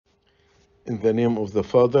In the name of the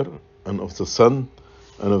Father, and of the Son,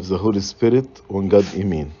 and of the Holy Spirit, one God,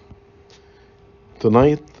 Amen.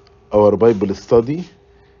 Tonight, our Bible study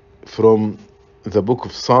from the book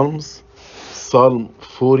of Psalms, Psalm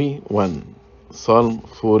 41. Psalm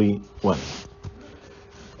 41.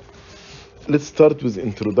 Let's start with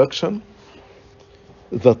introduction.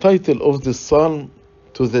 The title of this psalm,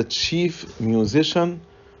 To the Chief Musician,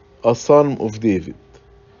 a Psalm of David.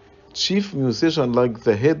 Chief musician, like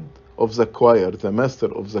the head of the choir, the master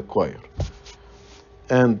of the choir.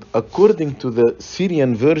 And according to the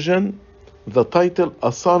Syrian version, the title,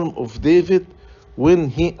 a Psalm of David, when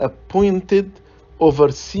he appointed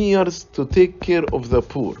overseers to take care of the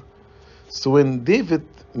poor. So when David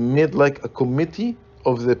made like a committee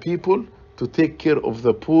of the people to take care of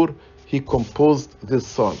the poor, he composed this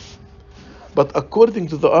psalm. But according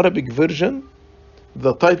to the Arabic version,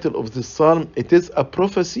 the title of this psalm, it is a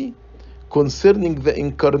prophecy concerning the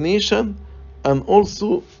incarnation and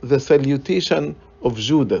also the salutation of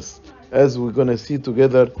Judas, as we're going to see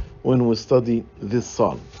together when we study this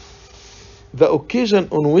psalm. The occasion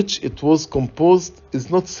on which it was composed is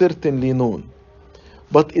not certainly known,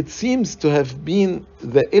 but it seems to have been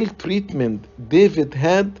the ill treatment David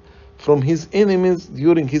had from his enemies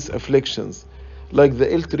during his afflictions, like the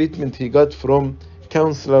ill treatment he got from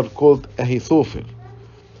counselor called Ahithophel.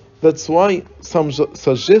 That's why some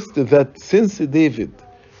suggest that since David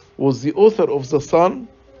was the author of the psalm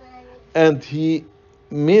and he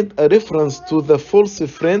made a reference to the false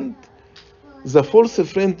friend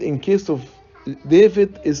in case of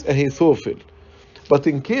David is Ahithophel. But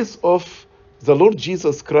in case of the Lord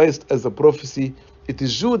Jesus Christ as a prophecy, it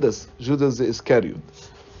is Judas the Iscariot.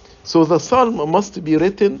 So the psalm must be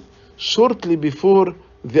written shortly before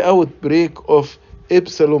the outbreak of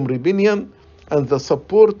Absalom rebellion and the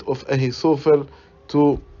support of Ahithophel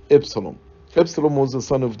to Absalom. Absalom was the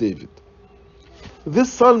son of David. This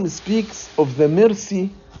psalm speaks of the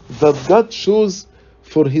mercy that God shows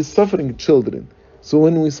for his suffering children. So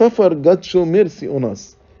when we suffer, God shows mercy on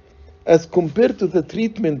us, as compared to the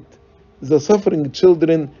treatment the suffering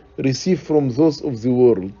children receive from those of the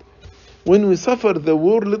world. When we suffer, the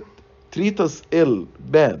world treats us ill,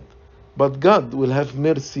 bad, but God will have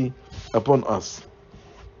mercy upon us.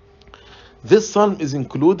 This psalm is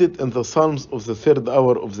included in the Psalms of the third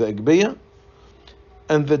hour of the Agpeya,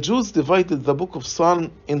 and the Jews divided the book of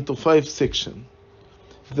Psalm into 5 sections.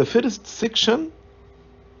 The first section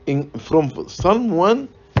from Psalm 1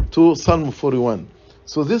 to Psalm 41.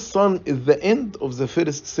 So this psalm is the end of the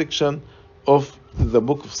first section of the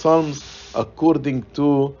book of Psalms according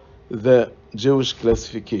to the Jewish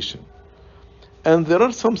classification. And there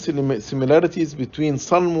are some similarities between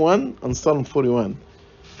Psalm 1 and Psalm 41.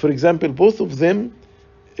 For example, both of them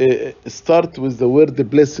start with the word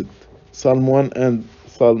blessed, Psalm 1 and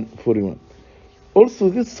Psalm 41. Also,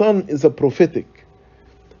 this psalm is a prophetic,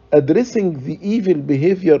 addressing the evil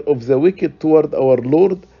behavior of the wicked toward our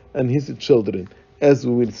Lord and his children, as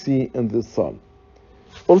we will see in this psalm.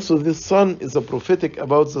 Also, this psalm is a prophetic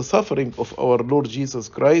about the suffering of our Lord Jesus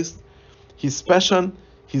Christ, his passion,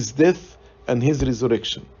 his death, and his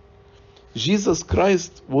resurrection. Jesus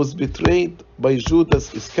Christ was betrayed by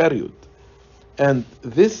Judas Iscariot, and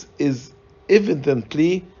this is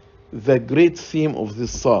evidently the great theme of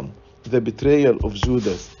this psalm, the betrayal of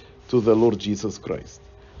Judas to the Lord Jesus Christ.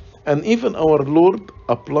 And even our Lord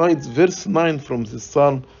applied verse 9 from this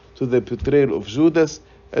psalm to the betrayal of Judas,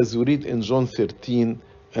 as we read in John 13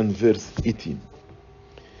 and verse 18.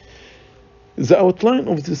 The outline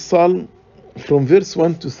of this psalm, from verse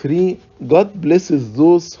 1 to 3, God blesses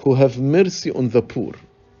those who have mercy on the poor.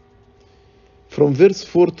 From verse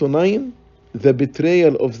 4 to 9, the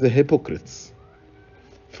betrayal of the hypocrites.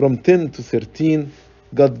 From 10 to 13,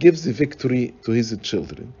 God gives the victory to his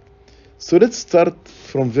children. So let's start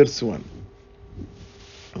from verse 1.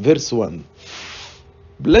 Verse 1.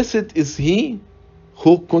 Blessed is he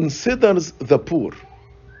who considers the poor.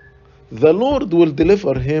 The Lord will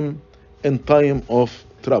deliver him in time of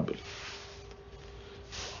trouble.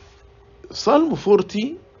 Psalm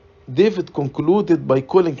 40, David concluded by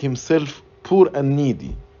calling himself poor and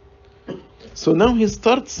needy. So now he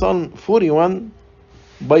starts Psalm 41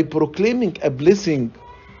 by proclaiming a blessing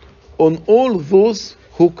on all those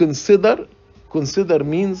who consider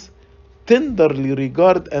means tenderly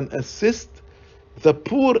regard and assist the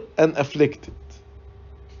poor and afflicted.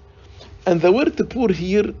 And the word poor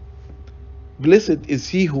here, blessed is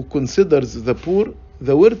he who considers the poor.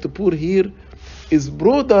 The word poor here is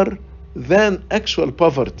broader than actual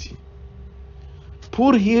poverty.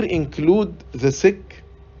 Poor here include the sick,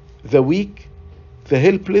 the weak, the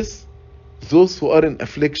helpless, those who are in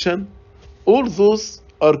affliction. All those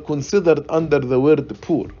are considered under the word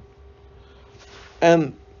poor.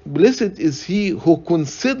 And blessed is he who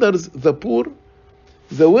considers the poor.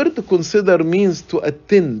 The word consider means to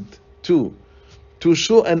attend to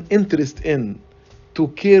show an interest in, to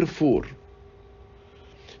care for.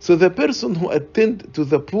 So the person who attend to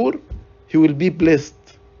the poor, he will be blessed.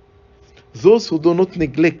 Those who do not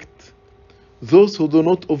neglect, those who do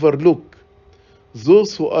not overlook,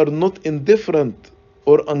 those who are not indifferent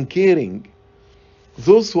or uncaring,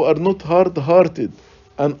 those who are not hard-hearted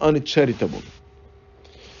and uncharitable.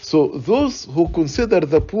 So those who consider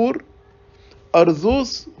the poor are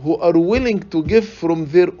those who are willing to give from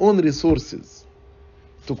their own resources.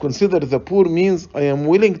 To consider the poor means I am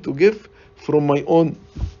willing to give from my own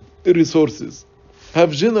resources,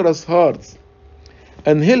 have generous hearts,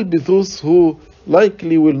 and help those who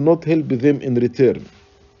likely will not help them in return.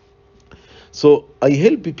 So I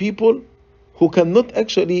help people who cannot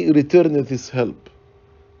actually return this help.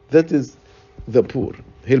 That is the poor,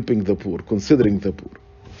 helping the poor, considering the poor.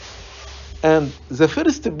 And the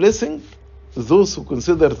first blessing, those who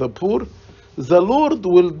consider the poor, the Lord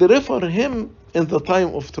will deliver him in the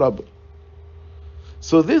time of trouble.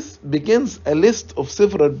 So this begins a list of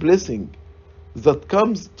several blessings that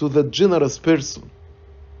comes to the generous person.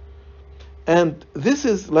 And this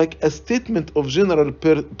is like a statement of general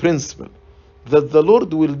principle, that the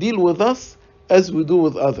Lord will deal with us as we do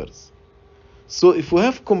with others. So if we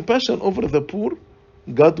have compassion over the poor,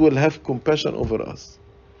 God will have compassion over us.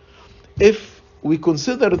 If we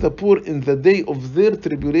consider the poor in the day of their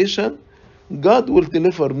tribulation, God will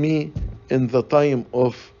deliver me in the time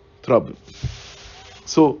of trouble.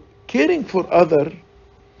 So caring for others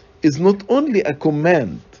is not only a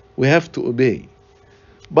command we have to obey,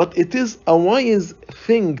 but it is a wise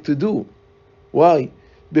thing to do. Why?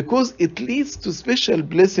 Because it leads to special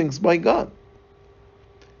blessings by God.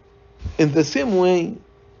 In the same way,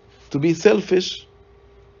 to be selfish,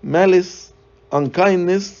 malice,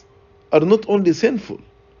 unkindness are not only sinful,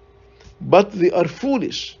 but they are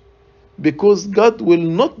foolish, because God will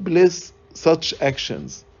not bless such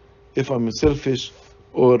actions if I'm selfish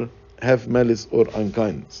or have malice or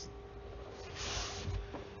unkindness.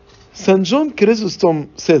 St. John Chrysostom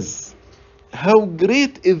says, how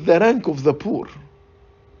great is the rank of the poor,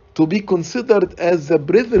 to be considered as the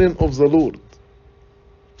brethren of the Lord.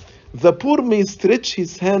 The poor may stretch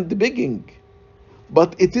his hand begging,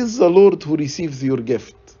 but it is the Lord who receives your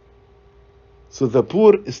gift. So the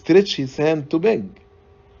poor stretch his hand to beg.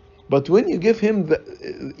 But when you give him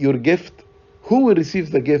your gift, who will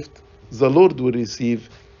receive the gift? The Lord will receive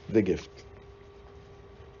the gift.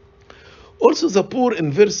 Also, the poor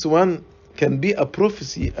in verse 1 can be a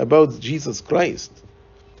prophecy about Jesus Christ.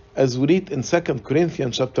 As we read in 2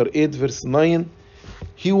 Corinthians chapter 8, verse 9,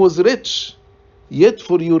 he was rich, yet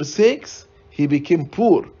for your sakes he became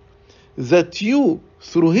poor, that you,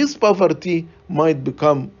 through his poverty, might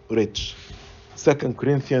become rich. 2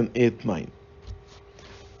 Corinthians 8, 9.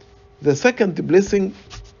 The second blessing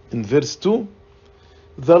in verse 2,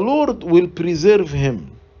 the Lord will preserve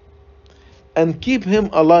him and keep him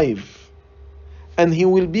alive, and he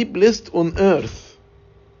will be blessed on earth.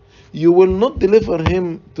 You will not deliver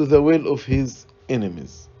him to the will of his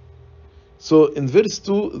enemies. So in verse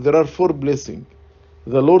 2, there are 4 blessings.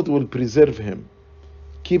 The Lord will preserve him,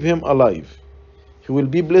 keep him alive. He will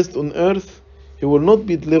be blessed on earth. He will not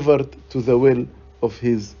be delivered to the will of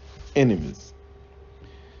his enemies.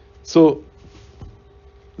 So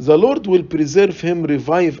the Lord will preserve him,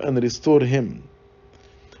 revive and restore him.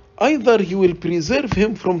 Either he will preserve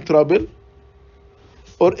him from trouble,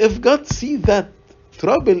 or if God sees that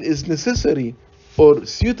trouble is necessary or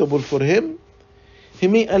suitable for him, he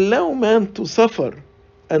may allow man to suffer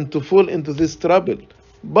and to fall into this trouble,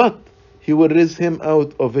 but he will raise him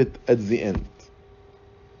out of it at the end.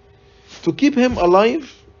 To keep him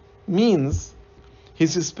alive means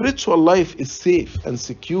his spiritual life is safe and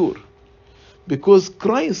secure, because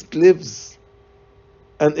Christ lives.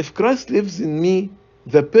 And if Christ lives in me,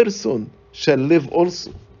 the person shall live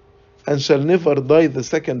also, and shall never die the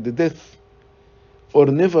second death, or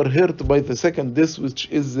never hurt by the second death, which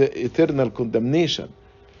is the eternal condemnation,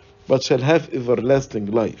 but shall have everlasting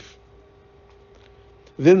life.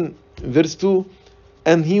 Then, verse 2,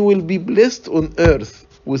 and he will be blessed on earth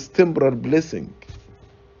with temporal blessing,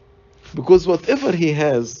 because whatever he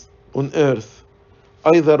has on earth,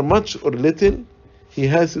 either much or little, he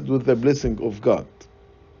has it with the blessing of God.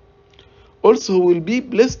 Also, he will be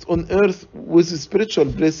blessed on earth with spiritual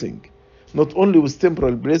blessing, not only with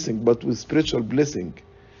temporal blessing, but with spiritual blessing,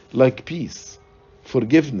 like peace,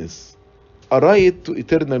 forgiveness, a right to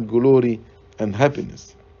eternal glory and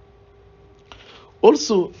happiness.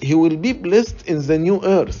 Also, he will be blessed in the new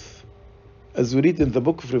earth. As we read in the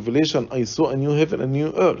book of Revelation, I saw a new heaven and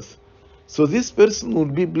new earth. So this person will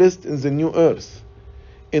be blessed in the new earth,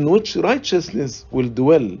 in which righteousness will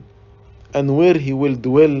dwell, and where he will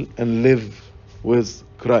dwell and live with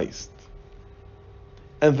Christ.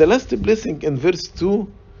 And the last blessing in verse 2,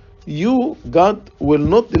 you, God, will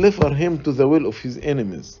not deliver him to the will of his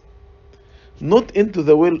enemies, not into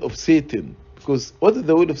the will of Satan. Because what is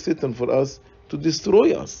the will of Satan for us? To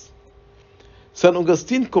destroy us. St.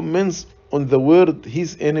 Augustine comments on the word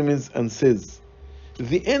his enemies and says,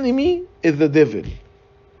 the enemy is the devil.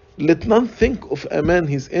 Let none think of a man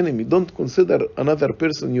his enemy. Don't consider another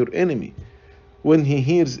person your enemy when he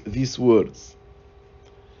hears these words.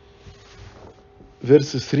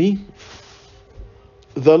 Verse 3,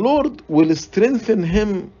 the Lord will strengthen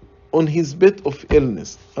him on his bed of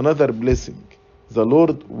illness. Another blessing. The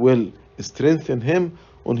Lord will strengthen him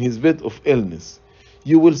on his bed of illness.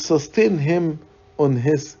 You will sustain him on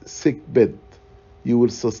his sick bed. You will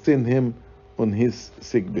sustain him on his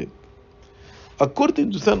sick bed.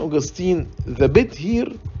 According to St. Augustine, the bed here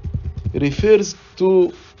refers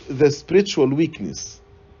to the spiritual weakness.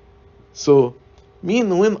 So,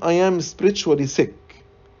 mean when I am spiritually sick.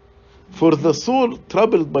 For the soul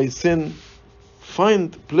troubled by sin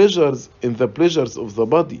find pleasures in the pleasures of the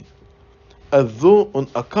body, as though on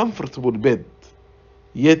a comfortable bed,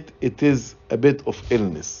 yet it is a bed of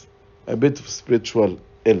illness, a bed of spiritual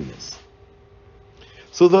illness.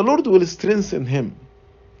 So the Lord will strengthen him.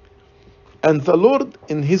 And the Lord,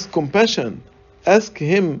 in his compassion, asked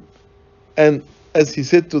him, and as he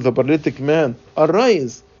said to the paralytic man,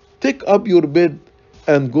 arise, take up your bed,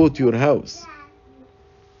 and go to your house.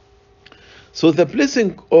 So the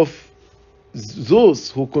blessing of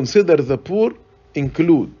those who consider the poor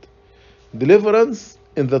include deliverance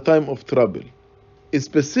in the time of trouble,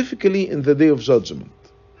 specifically in the day of judgment,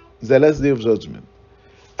 the last day of judgment.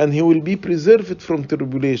 And he will be preserved from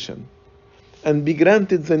tribulation and be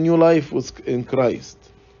granted the new life in Christ.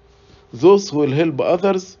 Those who will help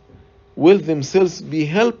others will themselves be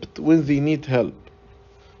helped when they need help.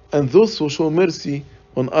 And those who show mercy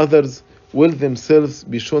on others will themselves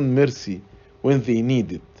be shown mercy when they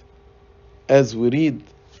need it. As we read,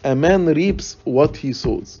 a man reaps what he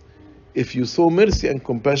sows. If you sow mercy and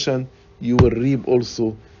compassion, you will reap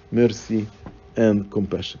also mercy and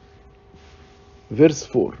compassion. Verse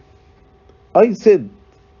 4, I said,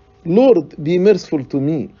 Lord, be merciful to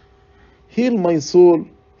me. Heal my soul,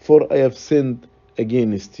 for I have sinned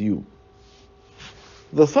against you.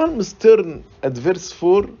 The psalmist turns at verse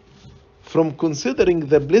 4 from considering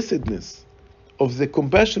the blessedness of the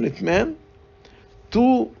compassionate man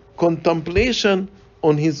to contemplation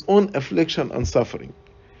on his own affliction and suffering.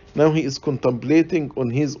 Now he is contemplating on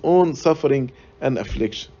his own suffering and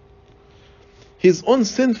affliction. His own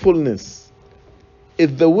sinfulness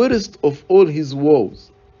is the worst of all his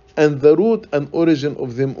woes and the root and origin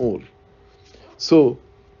of them all. So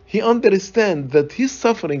he understands that his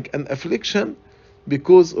suffering and affliction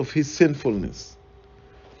because of his sinfulness.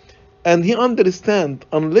 And he understands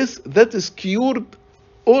unless that is cured,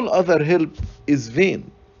 all other help is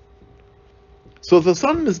vain. So the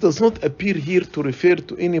psalmist does not appear here to refer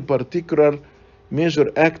to any particular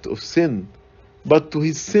major act of sin, but to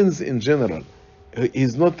his sins in general. He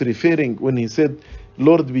is not referring, when he said,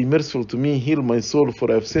 Lord, be merciful to me, heal my soul, for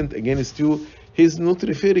I have sinned against you. He is not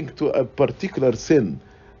referring to a particular sin,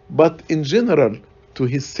 but in general to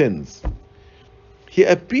his sins. He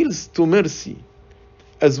appeals to mercy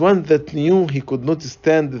as one that knew he could not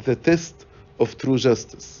stand the test of true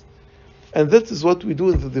justice. And that is what we do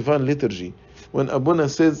in the Divine Liturgy. When Abuna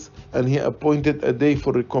says, and he appointed a day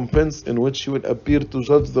for recompense in which he will appear to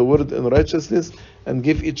judge the world in righteousness and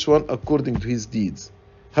give each one according to his deeds.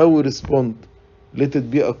 How we respond? Let it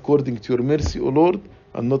be according to your mercy, O Lord,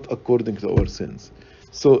 and not according to our sins.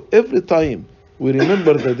 So every time we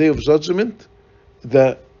remember the day of judgment,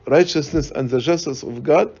 the righteousness and the justice of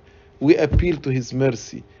God, we appeal to his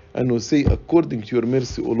mercy and we say, according to your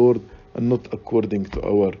mercy, O Lord, and not according to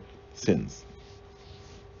our sins.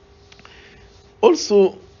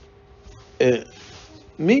 Also,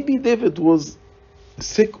 maybe David was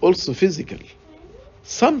sick also physically.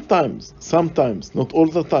 Sometimes, not all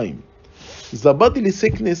the time. The bodily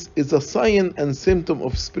sickness is a sign and symptom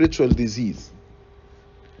of spiritual disease.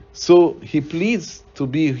 So he pleads to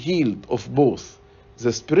be healed of both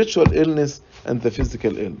the spiritual illness and the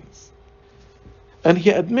physical illness. And he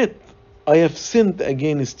admits, I have sinned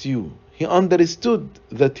against you. He understood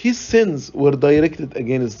that his sins were directed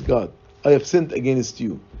against God. I have sinned against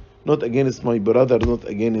you, not against my brother, not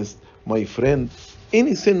against my friend.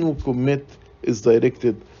 Any sin we commit is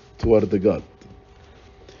directed toward God.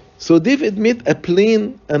 So David made a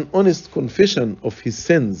plain and honest confession of his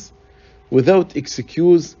sins without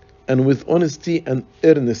excuse and with honesty and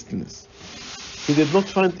earnestness. He did not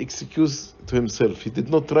find excuse to himself. He did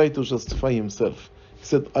not try to justify himself. He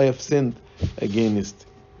said, I have sinned against.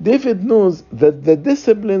 David knows that the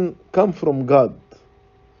discipline comes from God.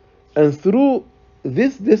 And through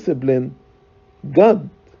this discipline, God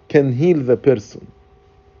can heal the person.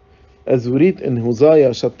 As we read in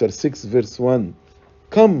Hosea chapter 6 verse 1,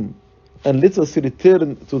 come and let us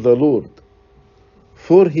return to the Lord,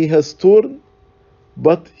 for he has torn,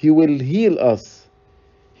 but he will heal us.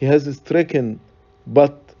 He has stricken,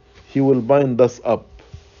 but he will bind us up.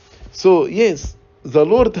 So yes, the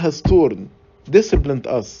Lord has torn, disciplined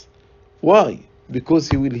us. Why? Because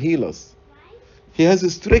he will heal us. He has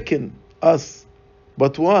stricken us.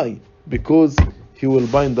 But why? Because he will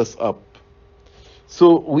bind us up.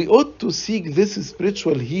 So we ought to seek this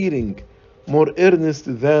spiritual healing more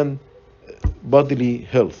earnest than bodily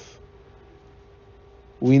health.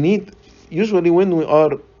 We need, usually when we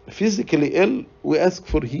are physically ill, we ask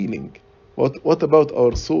for healing. What about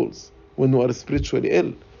our souls when we are spiritually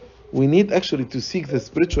ill? We need actually to seek the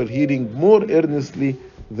spiritual healing more earnestly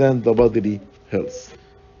than the bodily health.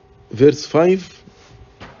 Verse 5,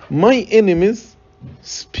 my enemies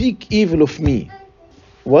speak evil of me.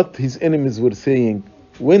 What his enemies were saying,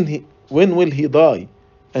 when will he die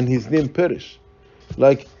and his name perish?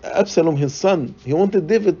 Like Absalom, his son, he wanted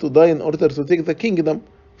David to die in order to take the kingdom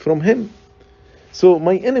from him. So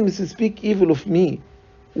my enemies speak evil of me,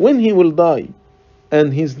 when he will die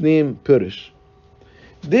and his name perish.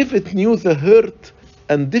 David knew the hurt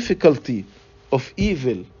and difficulty of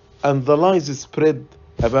evil and the lies spread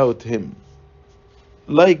about him.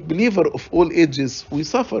 Like believer of all ages, we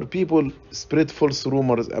suffer. People spread false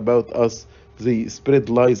rumors about us. They spread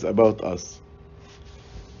lies about us.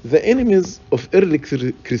 The enemies of early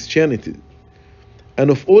Christianity and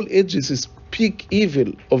of all ages speak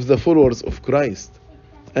evil of the followers of Christ,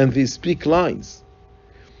 and they speak lies.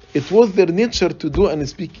 It was their nature to do and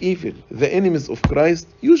speak evil. The enemies of Christ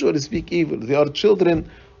usually speak evil. They are children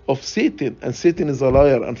of Satan, and Satan is a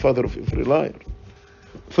liar and father of every liar.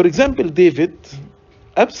 For example, David,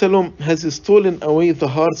 Absalom has stolen away the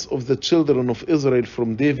hearts of the children of Israel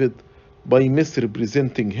from David by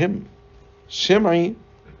misrepresenting him. Shimei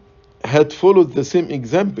had followed the same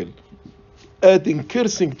example, adding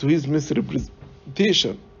cursing to his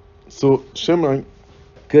misrepresentation. So Shimei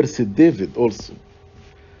cursed David also.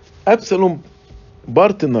 Absalom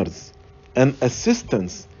partners and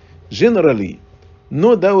assistants generally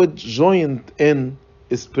no doubt joined in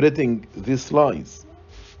spreading these lies.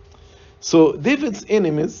 So David's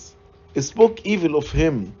enemies spoke evil of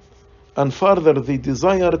him, and further they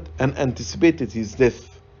desired and anticipated his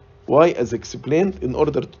death. Why? As explained, in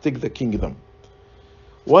order to take the kingdom.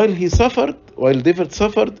 While David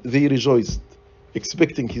suffered, they rejoiced,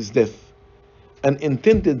 expecting his death, and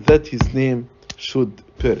intended that his name should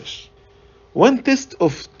perish. One test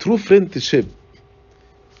of true friendship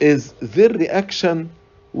is their reaction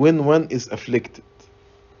when one is afflicted.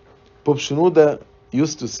 Pope Shenouda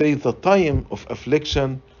used to say the time of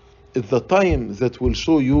affliction is the time that will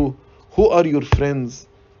show you who are your friends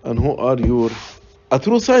and who are your... A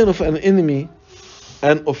true sign of an enemy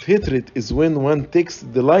and of hatred is when one takes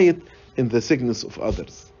delight in the sickness of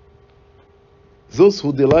others. Those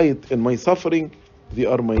who delight in my suffering, they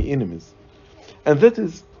are my enemies. And that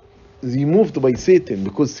is removed by Satan,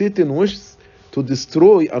 because Satan wishes to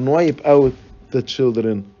destroy and wipe out the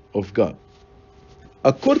children of God.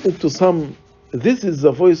 According to some, this is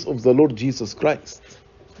the voice of the Lord Jesus Christ.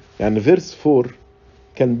 And verse 5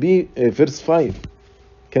 can be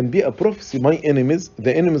a prophecy. My enemies,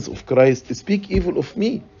 the enemies of Christ, speak evil of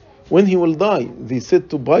me. When he will die, they said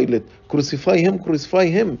to Pilate, crucify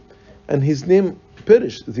him, and his name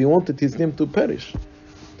perished. They wanted his name to perish.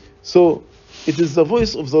 So it is the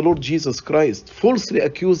voice of the Lord Jesus Christ, falsely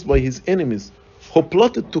accused by his enemies, who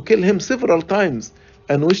plotted to kill him several times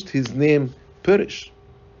and wished his name perish.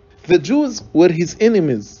 The Jews were his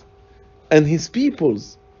enemies, and his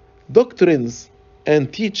people's doctrines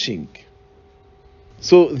and teaching.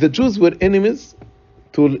 So the Jews were enemies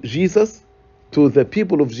to Jesus, to the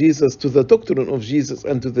people of Jesus, to the doctrine of Jesus,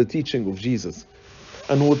 and to the teaching of Jesus,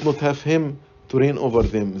 and would not have him to reign over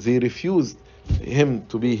them. They refused him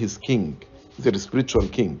to be his king, their spiritual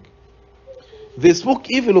king. They spoke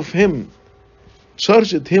evil of him,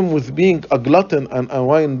 charged him with being a glutton and a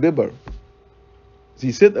wine bibber.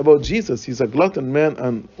 They said about Jesus, he's a glutton man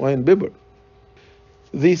and wine bibber.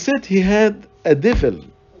 They said he had a devil.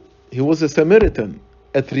 He was a Samaritan,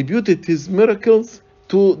 attributed his miracles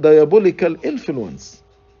to diabolical influence.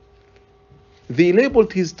 They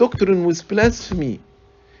labeled his doctrine with blasphemy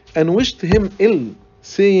and wished him ill,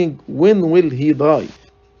 saying, "When will he die?"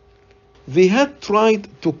 They had tried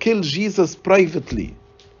to kill Jesus privately,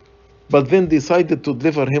 but then decided to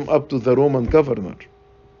deliver him up to the Roman governor.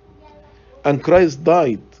 And Christ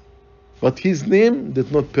died, but his name did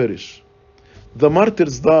not perish. The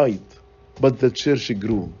martyrs died, but the church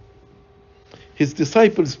grew. His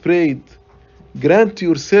disciples prayed, "Grant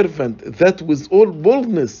your servant that with all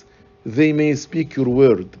boldness they may speak your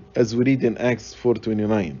word," as we read in Acts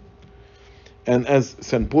 4:29. And as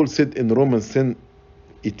St. Paul said in Romans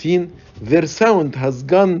 10:18, their sound has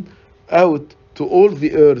gone out to all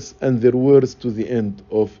the earth and their words to the end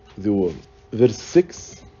of the world. Verse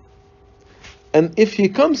 6, and if he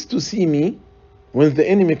comes to see me, when the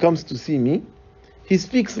enemy comes to see me, he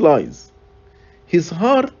speaks lies. His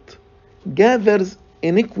heart gathers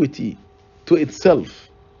iniquity to itself.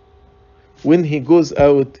 When he goes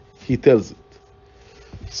out, he tells it.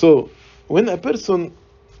 So, when a person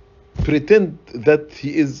pretend that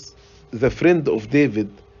he is the friend of David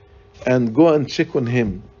and go and check on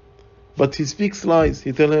him, but he speaks lies,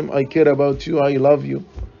 he tell him, "I care about you, I love you,"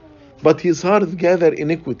 but his heart gather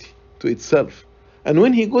iniquity to itself. And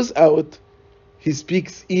when he goes out, he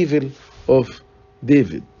speaks evil of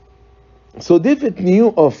David. So David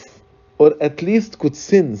knew of, or at least could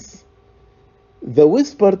sense, the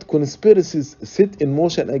whispered conspiracies set in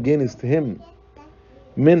motion against him,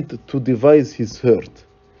 meant to devise his hurt.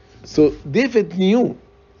 So David knew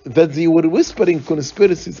that they were whispering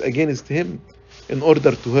conspiracies against him in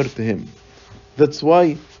order to hurt him. That's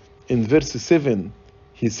why in verse 7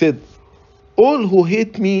 he said, "All who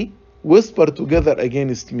hate me whisper together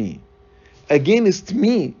against me. Against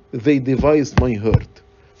me they devised my hurt."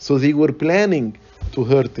 So they were planning to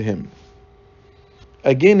hurt him.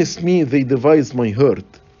 Against me they devised my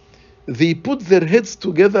hurt. They put their heads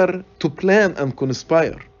together to plan and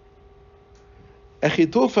conspire.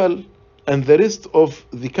 Ahithophel and the rest of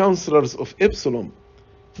the counselors of Absalom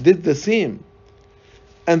did the same.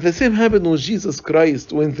 And the same happened with Jesus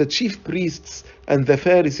Christ when the chief priests and the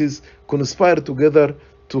Pharisees conspired together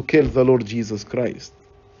to kill the Lord Jesus Christ.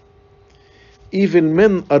 Evil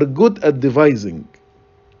men are good at devising.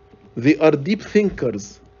 They are deep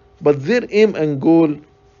thinkers, but their aim and goal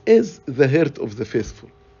is the hurt of the faithful.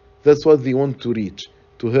 That's what they want to reach,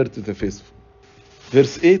 to hurt the faithful.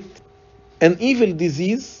 Verse 8, an evil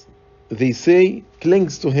disease, they say,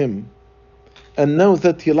 clings to him, and now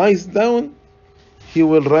that he lies down, he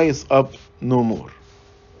will rise up no more.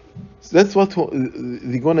 So that's what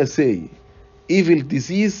they're going to say. Evil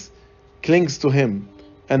disease clings to him,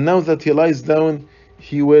 and now that he lies down,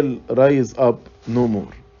 he will rise up no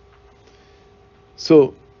more.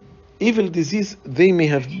 So, evil disease, this may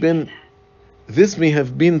have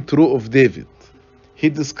been true of David. He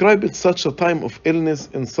described such a time of illness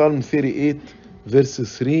in Psalm 38, verse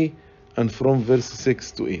 3, and from verse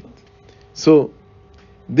 6 to 8. So,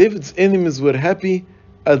 David's enemies were happy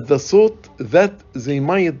at the thought that he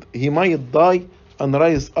might die and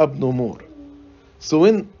rise up no more. So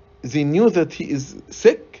when they knew that he is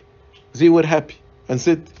sick, they were happy and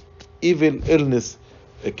said, evil illness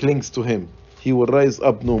clings to him. He will rise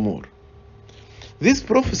up no more. This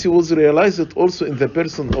prophecy was realized also in the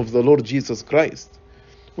person of the Lord Jesus Christ.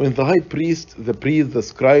 When the high priest, the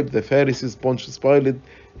scribe, the Pharisees, Pontius Pilate,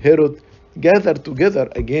 Herod gathered together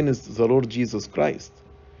against the Lord Jesus Christ,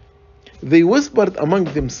 they whispered among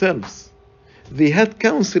themselves. They had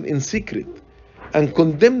counsel in secret and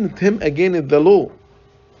condemned him against the law,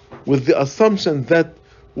 with the assumption that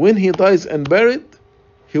when he dies and buried,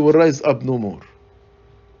 he will rise up no more.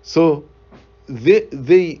 So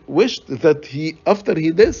they wished that after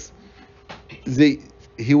he dies,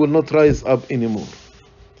 he will not rise up anymore.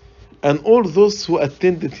 And all those who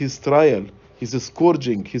attended his trial, his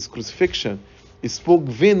scourging, his crucifixion, spoke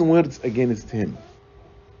vain words against him.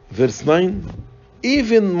 Verse 9,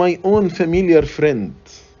 even my own familiar friend,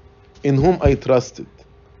 in whom I trusted.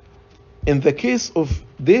 In the case of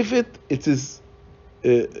David, it is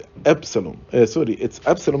Absalom. It's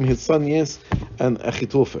Absalom, his son, yes, and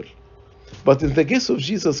Ahithophel. But in the case of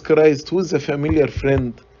Jesus Christ, who is a familiar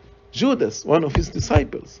friend? Judas, one of his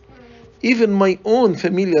disciples. Even my own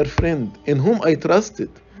familiar friend, in whom I trusted,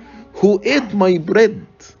 who ate my bread.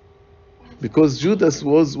 Because Judas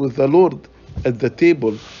was with the Lord at the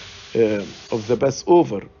table of the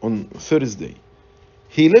Passover on Thursday.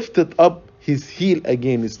 He lifted up his heel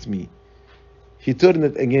against me. He turned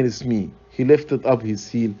it against me. He lifted up his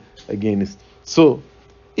heel against me. So,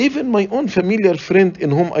 even my own familiar friend in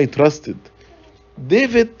whom I trusted,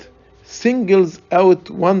 David singles out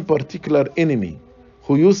one particular enemy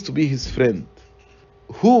who used to be his friend,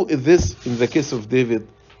 Who is this in the case of David?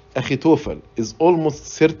 Achitophel is almost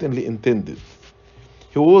certainly intended.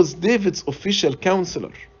 He was David's official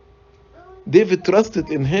counselor. David trusted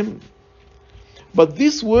in him. But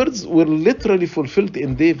these words were literally fulfilled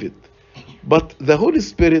in David. But the Holy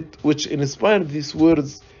Spirit, which inspired these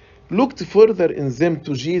words, looked further in them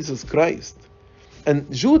to Jesus Christ.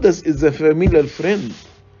 And Judas is a familiar friend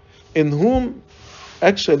in whom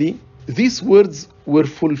actually these words were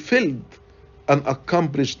fulfilled and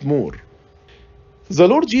accomplished more. The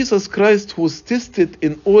Lord Jesus Christ was tested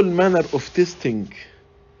in all manner of testing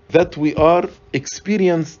that we are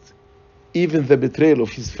experienced, even the betrayal of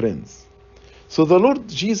his friends. So the Lord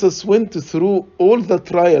Jesus went through all the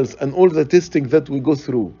trials and all the testing that we go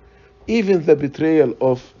through, even the betrayal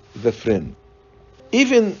of the friend.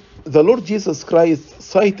 Even the Lord Jesus Christ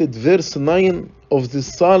cited verse 9 of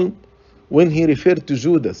this psalm when he referred to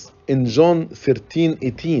Judas in John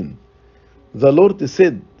 13:18. The Lord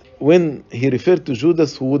said, when he referred to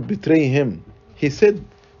Judas who would betray him, he said,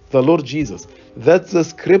 the Lord Jesus, that the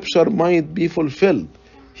scripture might be fulfilled.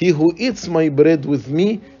 He who eats my bread with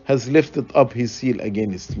me has lifted up his heel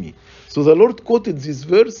against me. So the Lord quoted this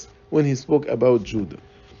verse when he spoke about Judas.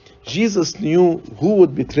 Jesus knew who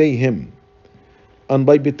would betray him. And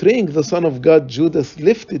by betraying the Son of God, Judas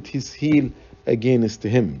lifted his heel against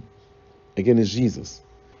him, against Jesus.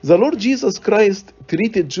 The Lord Jesus Christ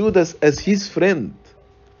treated Judas as his friend,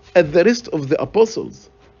 as the rest of the apostles,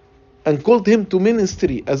 and called him to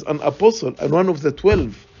ministry as an apostle and one of the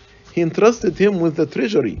 12. He entrusted him with the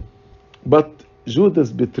treasury, but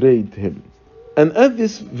Judas betrayed him. And as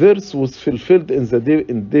this verse was fulfilled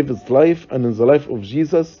in David's life and in the life of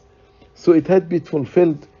Jesus, so it had been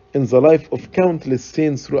fulfilled in the life of countless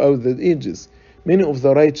saints throughout the ages. Many of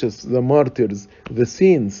the righteous, the martyrs, the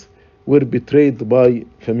saints were betrayed by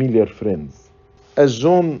familiar friends. As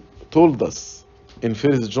John told us in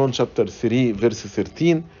 1 John chapter 3, verse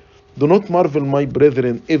 13, do not marvel, my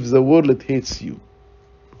brethren, if the world hates you,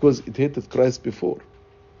 because it hated Christ before.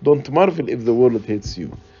 Don't marvel if the world hates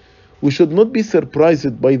you. We should not be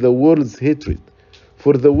surprised by the world's hatred,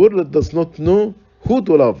 for the world does not know who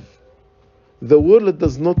to love. The world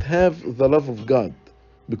does not have the love of God,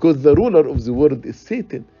 because the ruler of the world is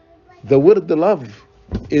Satan. The word love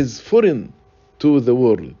is foreign to the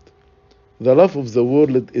world. The love of the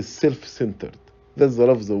world is self-centered. That's the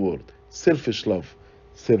love of the world. Selfish love,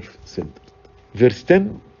 self-centered. Verse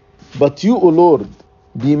 10, but you, O Lord,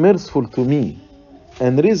 be merciful to me,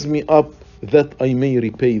 and raise me up that I may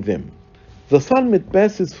repay them. The psalmist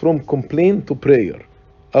passes from complaint to prayer.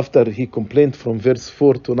 After he complained from verse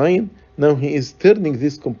 4 to 9, now he is turning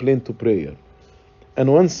this complaint to prayer,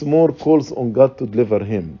 and once more calls on God to deliver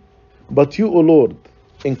him. But you, O Lord,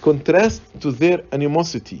 in contrast to their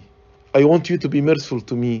animosity, I want you to be merciful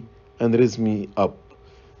to me and raise me up.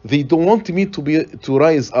 They don't want me to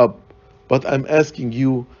rise up, but I'm asking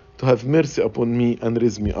you to have mercy upon me and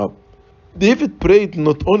raise me up. David prayed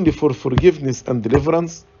not only for forgiveness and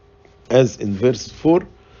deliverance, as in verse 4,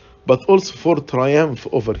 but also for triumph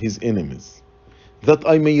over his enemies, that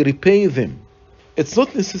I may repay them. It's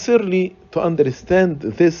not necessarily to understand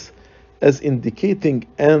this as indicating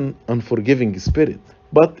an unforgiving spirit,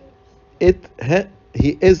 but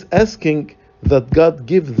he is asking that God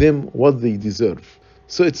give them what they deserve.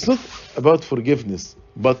 So it's not about forgiveness,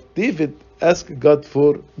 but David asked God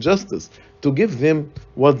for justice, to give them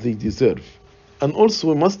what they deserve. And also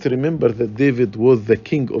we must remember that David was the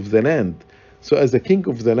king of the land. So as a king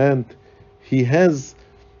of the land, he has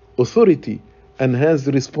authority and has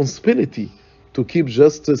responsibility to keep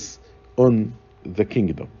justice on the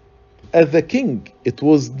kingdom. As the king, it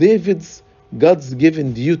was David's God's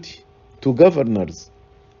given duty to governors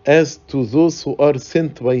as to those who are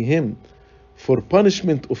sent by him for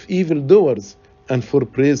punishment of evildoers and for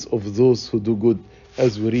praise of those who do good,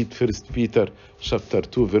 as we read 1 Peter chapter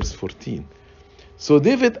 2, verse 14. So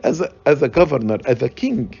David, as a governor, as a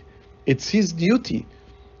king, it's his duty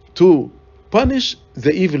to punish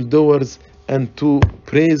the evildoers and to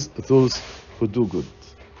praise those who do good.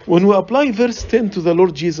 When we apply verse 10 to the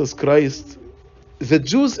Lord Jesus Christ, the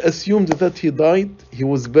Jews assumed that he died, he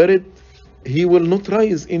was buried, he will not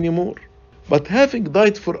rise anymore. But having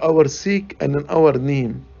died for our sake and in our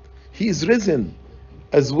name, he is risen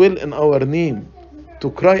as well in our name,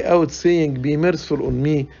 to cry out saying, be merciful on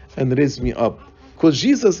me and raise me up. Because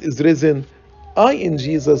Jesus is risen, I in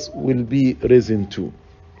Jesus will be risen too.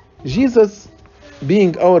 Jesus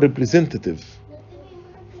being our representative,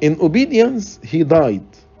 in obedience he died,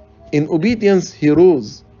 in obedience he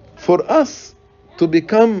rose, for us to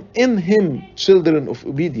become in him children of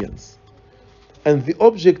obedience, and the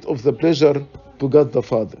object of the pleasure to God the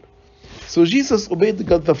Father. So Jesus obeyed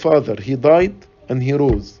God the Father. He died and he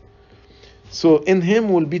rose. So in him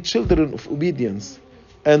will be children of obedience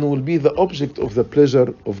and will be the object of the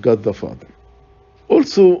pleasure of God the Father.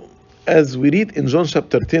 Also, as we read in John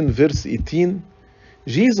chapter 10, verse 18,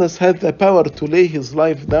 Jesus had the power to lay his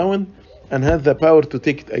life down and had the power to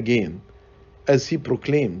take it again, as he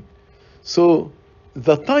proclaimed. So,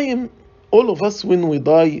 the time, all of us, when we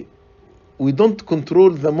die, we don't control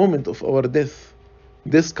the moment of our death.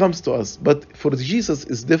 This comes to us. But for Jesus,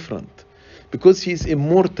 it's different because he is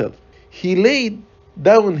immortal. He laid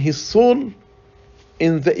down his soul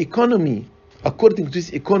in the economy, according to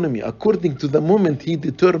his economy, according to the moment he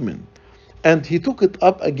determined. And he took it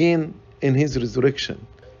up again in his resurrection.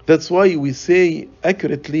 That's why we say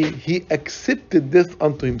accurately, he accepted death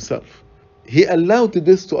unto himself. He allowed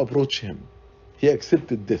death to approach him. He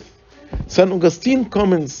accepted death. St. Augustine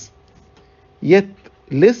comments, "Yet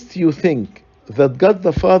lest you think that God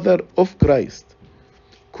the Father of Christ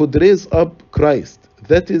could raise up Christ,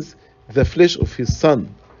 that is, the flesh of his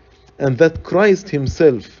Son, and that Christ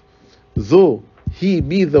himself, though he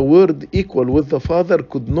be the Word equal with the Father,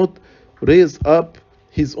 could not raise up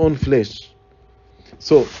his own flesh."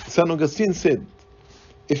 So St. Augustine said,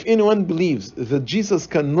 if anyone believes that Jesus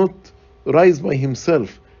cannot rise by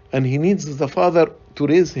himself and he needs the Father to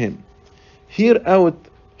raise him, hear out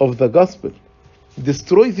of the gospel,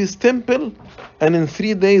 destroy this temple and in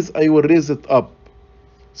 3 days I will raise it up.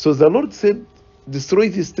 So the Lord said, destroy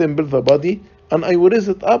this temple, the body, and I will raise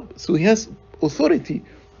it up. So he has authority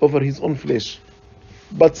over his own flesh.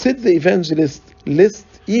 But said the evangelist, lest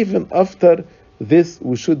even after this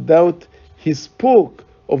we should doubt, he spoke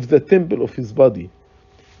of the temple of his body.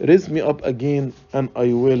 Raise me up again and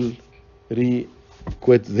I will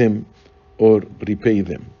requite them or repay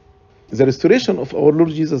them. The restoration of our Lord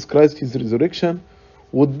Jesus Christ, his resurrection,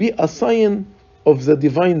 would be a sign of the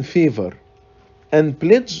divine favor and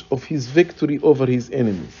pledge of his victory over his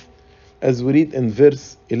enemies. As we read in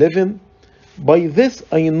verse 11, by this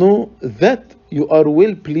I know that you are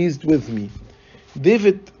well pleased with me.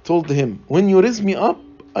 David told him, when you raise me up,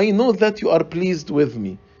 I know that you are pleased with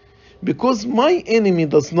me, because my enemy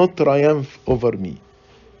does not triumph over me.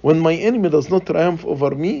 When my enemy does not triumph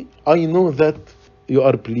over me, I know that you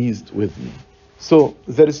are pleased with me. So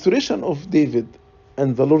the restoration of David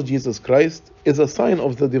and the Lord Jesus Christ is a sign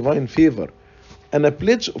of the divine favor and a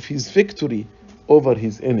pledge of his victory over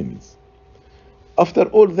his enemies. After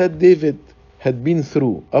all that David had been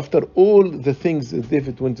through, after all the things that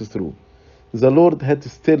David went through, the Lord had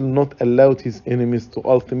still not allowed his enemies to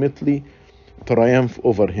ultimately triumph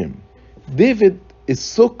over him. David is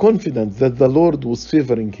so confident that the Lord was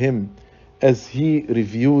favoring him as he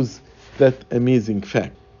reviews that amazing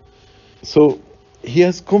fact. So he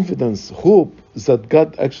has confidence, hope that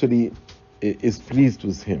God actually is pleased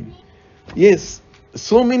with him. Yes,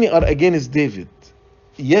 so many are against David,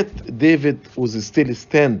 yet David was still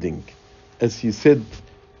standing, as he said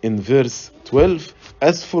in verse 12,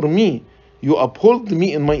 as for me, you uphold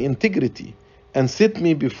me in my integrity and set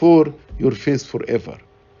me before your face forever.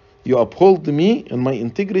 You uphold me in my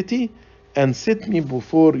integrity and set me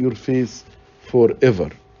before your face forever.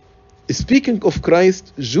 Speaking of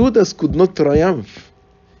Christ, Judas could not triumph.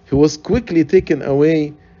 He was quickly taken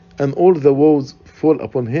away and all the woes fall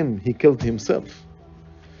upon him. He killed himself.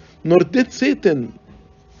 Nor did Satan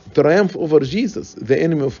triumph over Jesus. The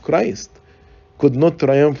enemy of Christ could not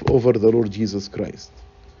triumph over the Lord Jesus Christ.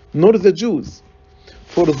 Nor the Jews.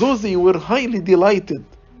 For though they were highly delighted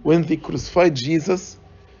when they crucified Jesus,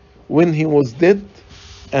 when he was dead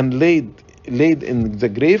and laid in the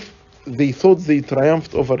grave, they thought they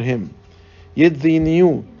triumphed over him. Yet they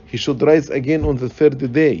knew he should rise again on the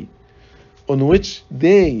third day, on which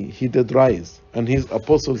day he did rise, and his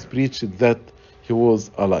apostles preached that he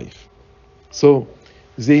was alive. So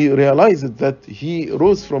they realized that he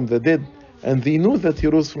rose from the dead, and they knew that he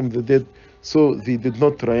rose from the dead, so they did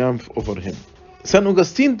not triumph over him. St.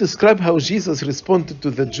 Augustine described how Jesus responded to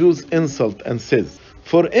the Jews' insult and says,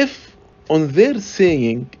 for if on their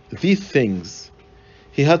saying these things,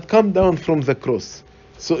 he had come down from the cross.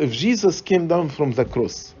 So if Jesus came down from the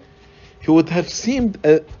cross, he would have seemed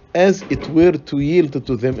as it were to yield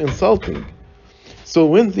to them insulting. So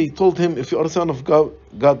when they told him, if you are Son of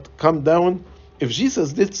God, come down, if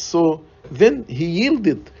Jesus did so, then he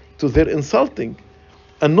yielded to their insulting,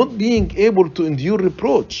 and not being able to endure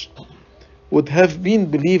reproach would have been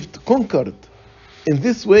believed conquered. In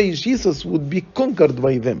this way, Jesus would be conquered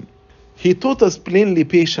by them. He taught us plainly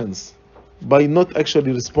patience by not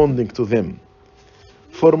actually responding to them.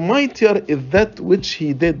 For mightier is that which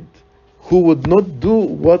he did, who would not do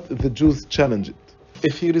what the Jews challenged.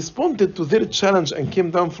 If he responded to their challenge and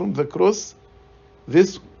came down from the cross,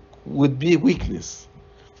 this would be weakness.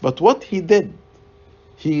 But what he did,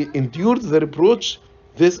 he endured the reproach.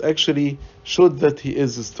 This actually showed that he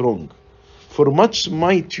is strong. For much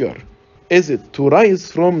mightier is it to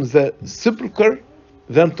rise from the sepulchre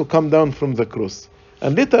than to come down from the cross.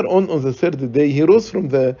 And later on the third day, he rose from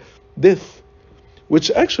the death, which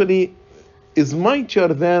actually is mightier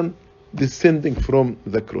than descending from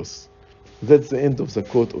the cross. That's the end of the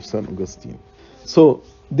quote of St. Augustine. So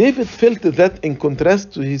David felt that in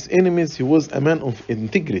contrast to his enemies, he was a man of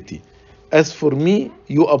integrity. As for me,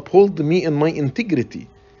 you uphold me in my integrity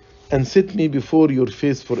and set me before your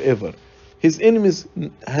face forever. His enemies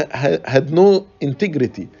had no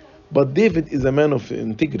integrity, but David is a man of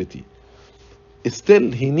integrity.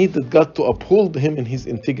 Still, he needed God to uphold him in his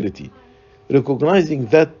integrity, recognizing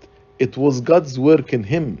that it was God's work in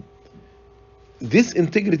him. This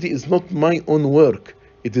integrity is not my own work.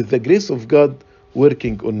 It is the grace of God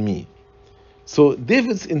working on me. So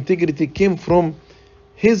David's integrity came from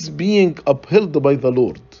his being upheld by the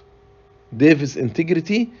Lord. David's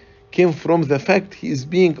integrity came from the fact he is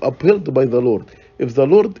being upheld by the Lord. If the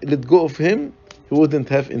Lord let go of him, he wouldn't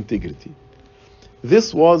have integrity.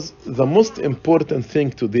 This was the most important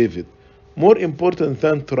thing to David, more important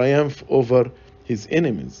than triumph over his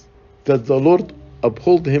enemies, that the Lord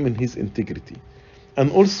uphold him in his integrity,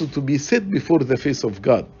 and also to be set before the face of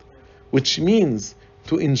God, which means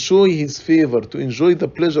to enjoy his favor, to enjoy the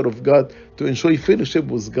pleasure of God, to enjoy fellowship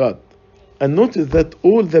with God. And notice that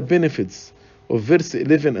all the benefits of verse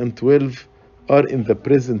 11 and 12 are in the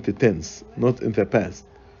present tense, not in the past.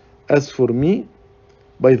 As for me,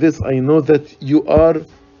 by this I know that you are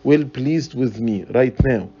well pleased with me right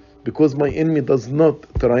now, because my enemy does not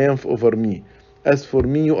triumph over me. As for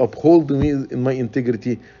me, you uphold me in my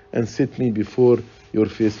integrity and set me before your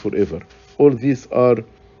face forever. All these are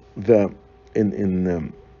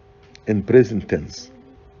in present tense.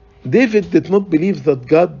 David did not believe that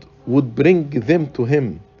God would bring them to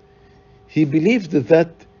him. He believed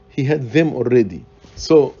that he had them already.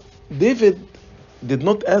 So David did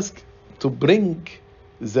not ask to bring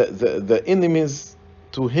the enemies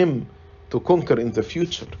to him to conquer in the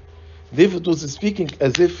future. David was speaking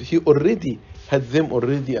as if he already had them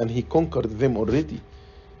already and he conquered them already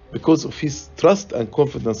because of his trust and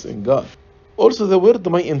confidence in God. Also, the word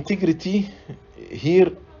my integrity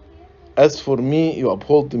here, as for me, you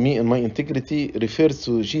uphold me in my integrity, refers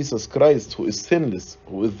to Jesus Christ, who is sinless,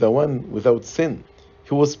 who is the one without sin.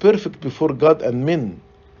 He was perfect before God and men,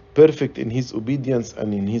 perfect in his obedience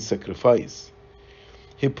and in his sacrifice.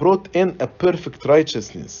 He brought in a perfect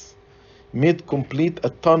righteousness, made complete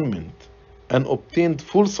atonement, and obtained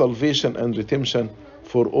full salvation and redemption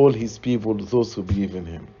for all his people, those who believe in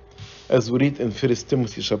him. As we read in 1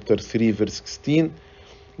 Timothy chapter 3, verse 16,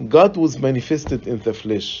 God was manifested in the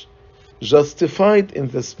flesh, justified in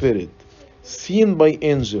the spirit, seen by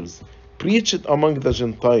angels, preached among the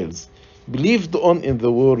Gentiles, believed on in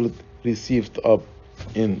the world, received up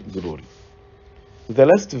in glory. The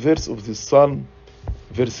last verse of this psalm,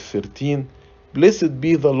 verse 13, Blessed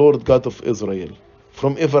be the Lord God of Israel,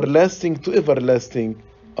 from everlasting to everlasting,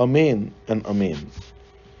 Amen and Amen.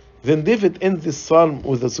 Then David ends this psalm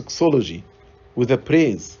with a doxology, with a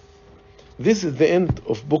praise. This is the end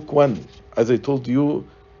of book 1. As I told you,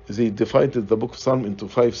 they divided the book of Psalm into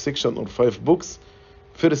 5 sections or 5 books.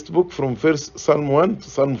 First book from verse Psalm 1 to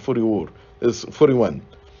Psalm 41.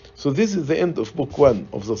 So this is the end of book 1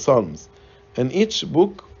 of the Psalms. And each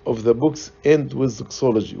book of the books end with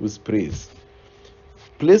doxology, with praise.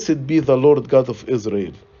 Blessed be the Lord God of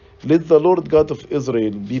Israel. Let the Lord God of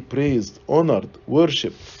Israel be praised, honored,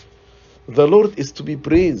 worshipped. The Lord is to be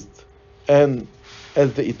praised, and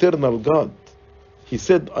as the eternal God. He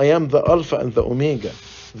said, I am the Alpha and the Omega,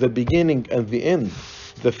 the beginning and the end,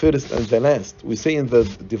 the first and the last. We say in the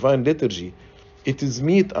divine liturgy, it is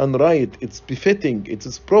meet and right, it's befitting, it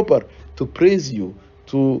is proper to praise you,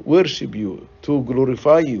 to worship you, to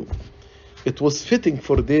glorify you. It was fitting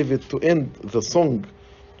for David to end the song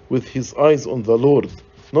with his eyes on the Lord,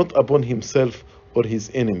 not upon himself or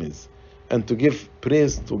his enemies, and to give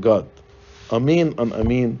praise to God. Amen and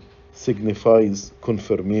Amen signifies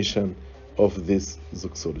confirmation of this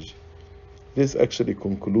doxology. This actually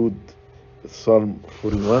concludes Psalm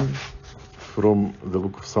 41 from the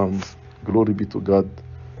book of Psalms. Glory be to God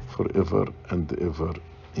forever and ever.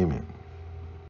 Amen.